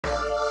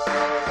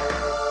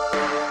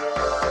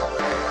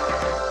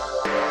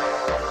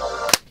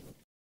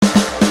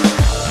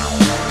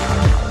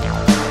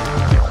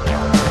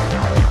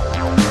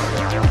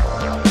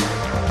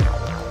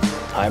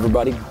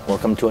everybody,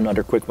 welcome to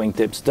another quick wing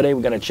tips. Today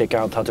we're going to check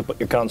out how to put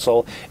your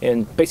console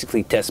in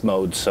basically test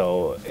mode.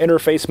 So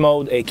interface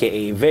mode,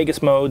 aka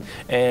Vegas mode,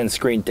 and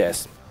screen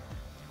test.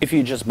 If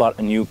you just bought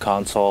a new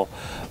console,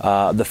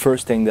 the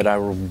first thing that I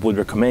would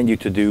recommend you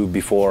to do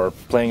before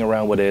playing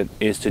around with it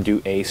is to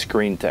do a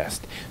screen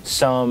test.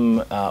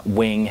 Some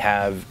wing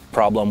have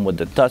problem with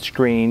the touch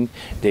screen.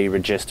 They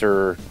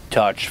register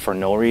touch for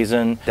no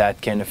reason.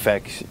 That can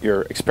affect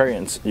your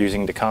experience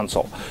using the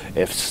console.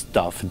 If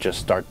stuff just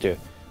start to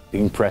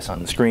being pressed on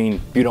the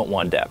screen, you don't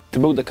want that. To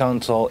boot the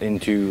console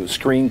into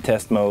screen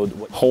test mode,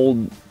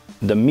 hold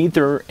the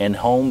meter and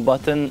home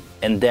button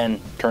and then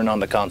turn on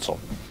the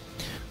console.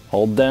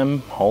 Hold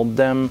them,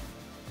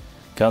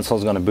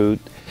 console's gonna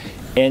boot,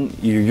 and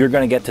you're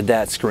gonna get to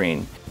that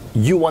screen.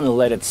 You wanna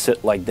let it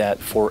sit like that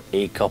for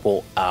a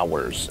couple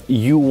hours.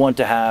 You want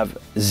to have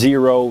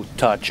zero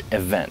touch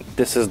event.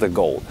 This is the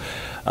goal.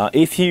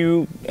 If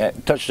you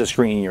touch the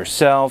screen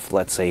yourself,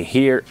 let's say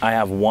here, I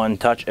have one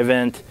touch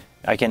event.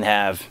 I can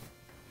have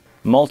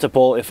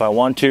multiple if I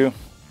want to,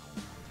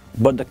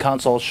 but the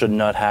console should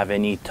not have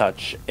any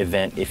touch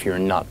event if you're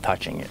not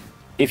touching it.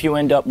 If you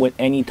end up with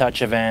any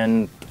touch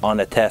event on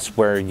a test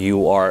where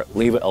you are,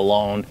 leave it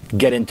alone,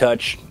 get in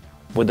touch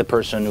with the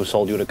person who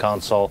sold you the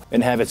console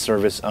and have it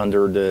serviced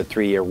under the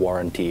 3-year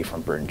warranty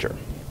from Behringer.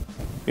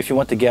 If you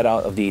want to get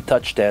out of the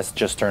touch test,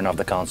 just turn off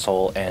the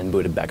console and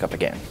boot it back up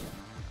again.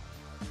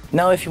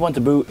 Now if you want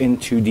to boot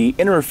into the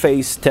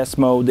interface test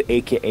mode,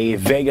 aka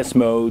Vegas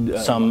mode,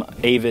 some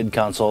Avid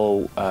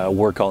console,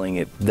 we're calling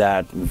it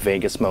that,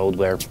 Vegas mode,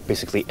 where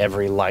basically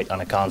every light on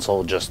a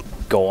console just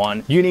go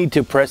on. You need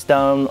to press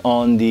down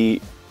on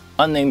the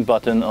unnamed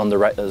button on the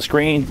right of the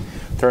screen,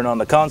 turn on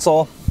the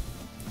console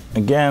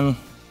again,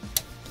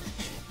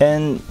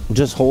 and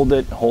just hold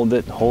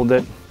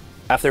it.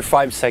 After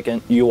 5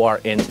 seconds, you are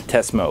in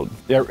test mode.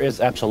 There is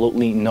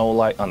absolutely no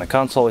light on the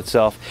console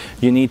itself.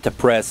 You need to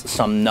press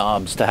some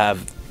knobs to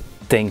have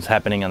things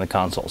happening on the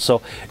console.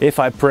 So if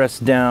I press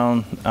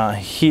down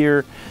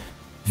here,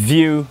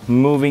 view,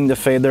 moving the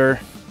fader,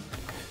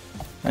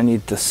 I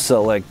need to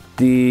select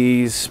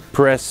these,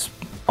 press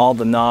all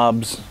the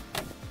knobs,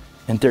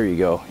 and there you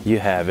go, you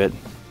have it.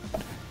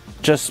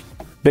 Just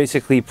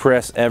basically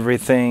press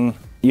everything.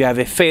 You have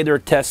a fader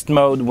test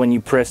mode. When you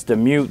press the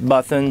mute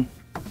button,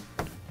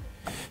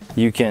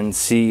 you can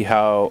see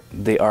how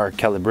they are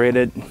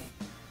calibrated,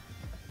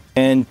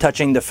 and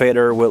touching the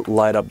fader will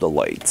light up the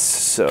lights.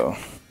 So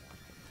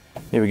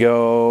here we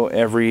go,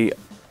 every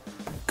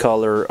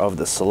color of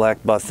the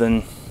select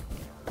button.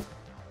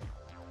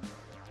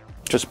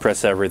 Just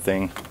press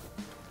everything.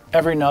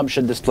 Every knob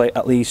should display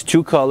at least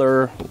 2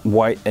 colors,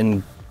 white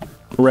and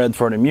red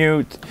for the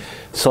mute,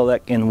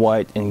 select in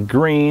white and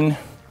green,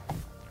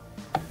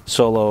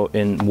 solo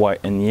in white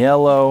and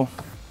yellow.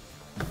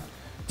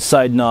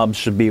 Side knobs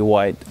should be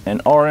white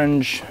and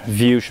orange,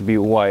 view should be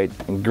white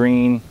and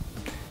green.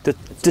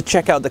 To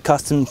check out the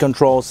custom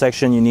control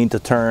section, you need to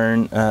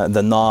turn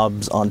the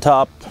knobs on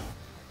top,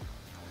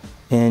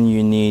 and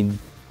you need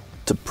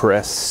to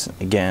press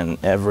again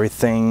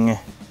everything,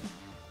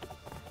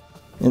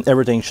 and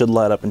everything should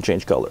light up and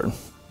change color.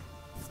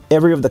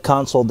 Every of the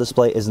console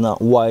display is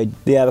not wide.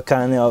 They have a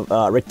kind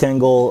of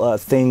rectangle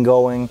thing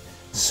going,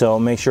 so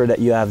make sure that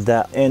you have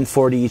that. And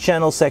for the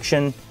channel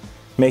section,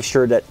 make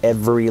sure that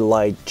every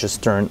light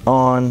just turn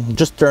on.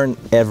 Just turn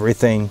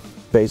everything,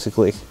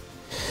 basically.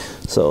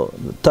 So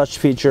the touch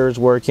feature is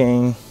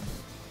working.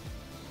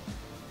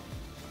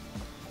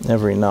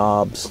 Every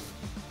knobs.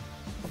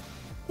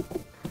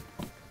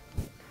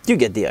 You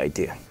get the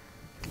idea.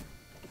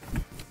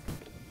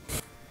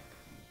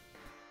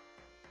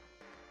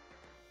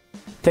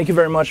 Thank you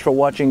very much for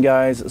watching,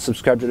 guys.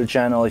 Subscribe to the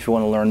channel if you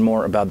want to learn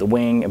more about the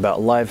wing,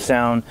 about live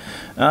sound.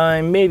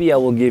 Maybe I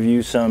will give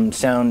you some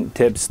sound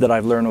tips that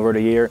I've learned over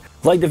the year.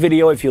 Like the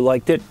video if you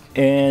liked it,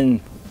 and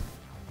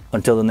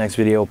until the next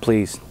video,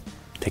 please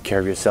take care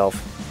of yourself.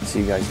 See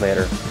you guys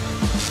later.